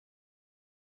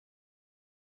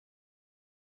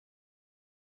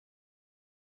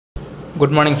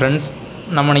Good morning friends.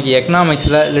 நம்ம இன்னைக்கு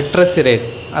எகனாமிக்ஸ்ல literacy rate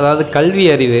அதாவது கல்வி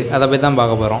அறிவு அத பத்தி தான்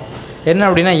பார்க்க போறோம். என்ன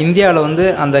அப்படினா இந்தியால வந்து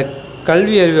அந்த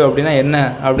கல்வி அறிவு அப்படினா என்ன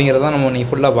அப்படிங்கறத நம்ம இன்னைக்கு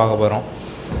ஃபுல்லா பார்க்க போறோம்.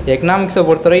 எகனாமிக்ஸை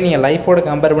பொறுத்தவரை நீங்க லைஃபோட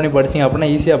கம்பேர் பண்ணி படிச்சீங்க அப்படினா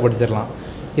ஈஸியா படிச்சிரலாம்.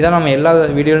 இத நம்ம எல்லா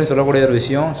வீடியோலயும் சொல்லக்கூடிய ஒரு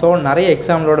விஷயம். சோ நிறைய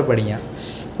எக்ஸாம்லோட படிங்க.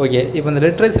 ஓகே. இப்போ இந்த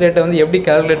லிட்ரஸி ரேட்டை வந்து எப்படி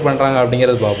கால்குலேட் பண்றாங்க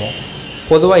அப்படிங்கறது பாப்போம்.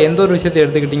 பொதுவா எந்த ஒரு விஷயத்தை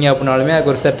எடுத்துக்கிட்டீங்க அப்படினாலுமே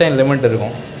அதுக்கு ஒரு சர்டைன் லிமிட்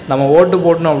இருக்கும். நம்ம ஓட்டு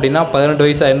போடணும் அப்படினா 18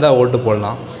 வயசா இருந்தா ஓட்டு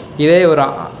போடலாம். இதே ஒரு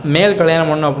மேல் கல்யாணம்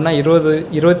பண்ணனும் அப்படினா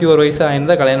 21 வயசா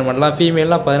இருந்தா கல்யாணம் பண்ணலாம்.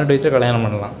 ஃபீமேல்னா 18 வயசுல கல்யாணம்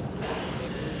பண்ணலாம்.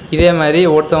 இதே மாதிரி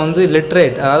ஒருத்தன் வந்து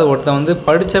லிட்ரேட் அதாவது ஒருத்தன் வந்து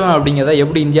படிச்சவன் அப்படிங்கறத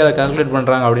எப்படி இந்தியால கால்குலேட்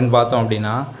பண்றாங்க அப்படினு பார்த்தோம்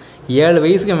அப்படினா 7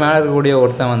 வயசுக்கு மேல இருக்கக்கூடிய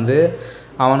ஒருத்தன் வந்து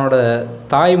அவனோட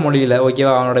தாய் மொழியில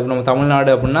ஓகேவா அவனோட நம்ம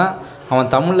தமிழ்நாடு அப்படினா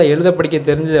அவன் தமிழ்ல எழுத படிக்க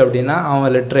தெரிஞ்சது அப்படினா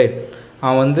அவன் லிட்ரேட்.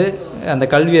 அவன் வந்து அந்த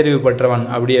கல்வி அறிவு பெற்றவன்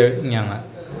அப்படிங்கறாங்க.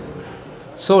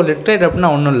 சோ லிட்ரேட்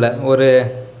அப்படினா ஒண்ணும் இல்ல. ஒரு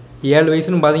 7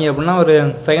 வயசுன்னு பாத்தீங்க அப்படினா ஒரு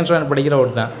செகண்ட் ஸ்டாண்டர்ட் படிக்கிற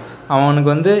ஒருத்தன் அவனுக்கு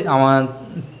வந்து அவன்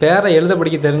பேரை எழுத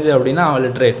படிக்க தெரிஞ்சது அப்படினா அவன்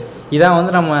லிட்ரேட். இதான்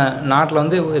வந்து நம்ம நாட்டுல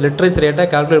வந்து லிட்ரஸி ரேட்டை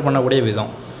கால்குலேட் பண்ணக்கூடிய விதம்.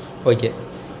 ஓகே.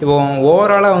 இப்போ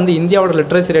ஓவராலா வந்து இந்தியாவோட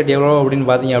லிட்ரஸி ரேட் எவ்வளவு அப்படினு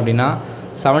பாத்தீங்க அப்படினா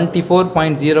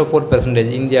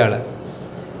 74.04% இந்தியால.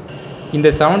 இந்த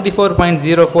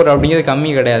 74.04 அப்படிங்கிறது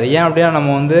கம்மி கிடையாது. ஏன் அப்படினா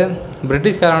நம்ம வந்து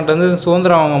பிரிட்டிஷ்காரன்ட்ட வந்து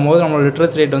சுதந்திரம் வாங்கும்போது நம்ம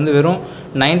லிட்ரஸி ரேட் வந்து வெறும்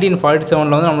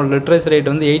 1947ல வந்து நம்ம லிட்ரஸி ரேட்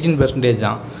வந்து 18%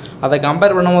 தான். அதை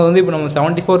கம்பேர் பண்ணும்போது வந்து இப்போ நம்ம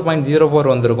 74.04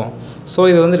 வந்திருக்கோம். ஸோ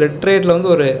இது வந்து லிட்ரேட்டில் வந்து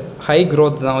ஒரு ஹை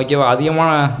க்ரோத் தான் ஓகேவா அதிகமான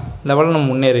லெவலில் நம்ம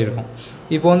முன்னேறி இருக்கோம்.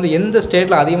 இப்போ வந்து எந்த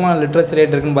ஸ்டேட்டில் அதிகமான லிட்ரஸி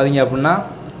ரேட் இருக்குன்னு பார்த்தீங்க அப்படின்னா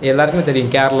எல்லாருக்குமே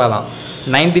தெரியும் கேரளா தான்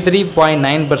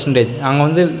 93.9%. அங்கே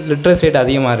வந்து லிட்ரஸி ரேட்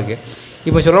அதிகமாக இருக்குது.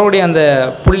 இப்போ சொல்லக்கூடிய அந்த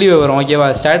புள்ளி விவரம் ஓகேவா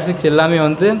ஸ்டாட்டிஸ்டிக்ஸ் எல்லாமே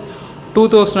வந்து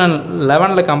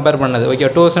 2011ல் கம்பேர் பண்ணது ஓகே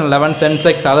 2011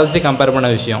 சென்செக்ஸ் அதை வச்சு கம்பேர் பண்ண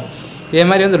விஷயம். இதே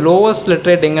மாதிரி வந்து லோவஸ்ட்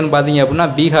லிட்ரேட் எங்கன்னு பார்த்தீங்க அப்படின்னா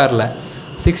பீகாரில்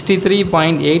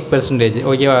 63.8%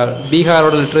 ஓகேவா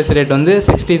பீகாரோட லிட்ரஸி ரேட் வந்து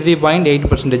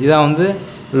 63.8% தான் வந்து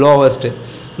லோவஸ்ட்டு.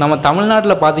 நம்ம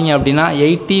தமிழ்நாட்டில் பார்த்தீங்க அப்படின்னா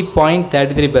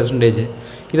 80.33%.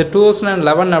 இது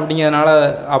 2011 அப்படிங்கிறதுனால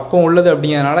அப்போ உள்ளது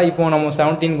அப்படிங்கிறதுனால இப்போ நம்ம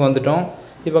 17க்கு வந்துட்டோம்.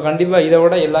 இப்போ கண்டிப்பாக இதை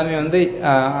விட எல்லாமே வந்து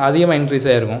அதிகமாக இன்க்ரீஸ்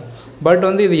ஆகிருக்கும். பட்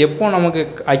வந்து இது எப்போ நமக்கு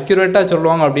அக்யூரேட்டாக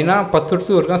சொல்லுவாங்க அப்படின்னா 10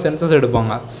 வருஷத்துக்கு ஒருக்கா சென்சஸ்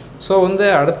எடுப்பாங்க. ஸோ வந்து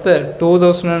அடுத்த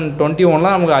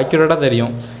 2021லாம் நமக்கு அக்யூரேட்டாக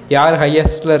தெரியும் யார்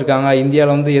ஹையஸ்ட்டில் இருக்காங்க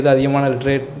இந்தியாவில் வந்து எது அதிகமான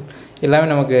லிட்ரேட் எல்லாமே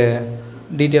நமக்கு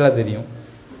டீட்டெயிலாக தெரியும்.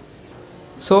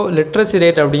 ஸோ லிட்ரஸி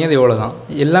ரேட் அப்படிங்கிறது இவ்வளோ தான்.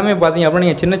 எல்லாமே பார்த்தீங்க அப்படின்னா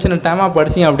நீங்கள் சின்ன சின்ன டைமாக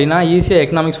படிச்சிங்க அப்படின்னா ஈஸியாக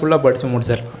எக்கனாமிக்ஸ் ஃபுல்லாக படித்து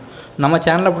முடிச்சிடலாம். நம்ம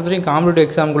சேனலை பொறுத்த வரைக்கும் காம்படிட்டிவ்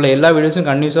எக்ஸாமுக்குள்ள எல்லா வீடியோஸும்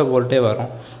கண்டினியூஸாக போட்டே வரும்.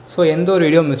 ஸோ எந்த ஒரு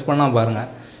வீடியோ மிஸ் பண்ணால் பாருங்கள்.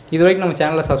 இது வரைக்கும் நம்ம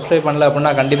சேனலை சப்ஸ்கிரைப் பண்ணல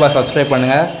அப்படின்னா கண்டிப்பாக சப்ஸ்கிரைப்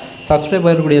பண்ணுங்கள். சப்ஸ்கிரைப்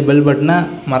பண்ணக்கூடிய பெல் பட்டனை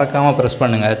மறக்காமல் ப்ரெஸ்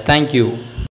பண்ணுங்கள். தேங்க்யூ.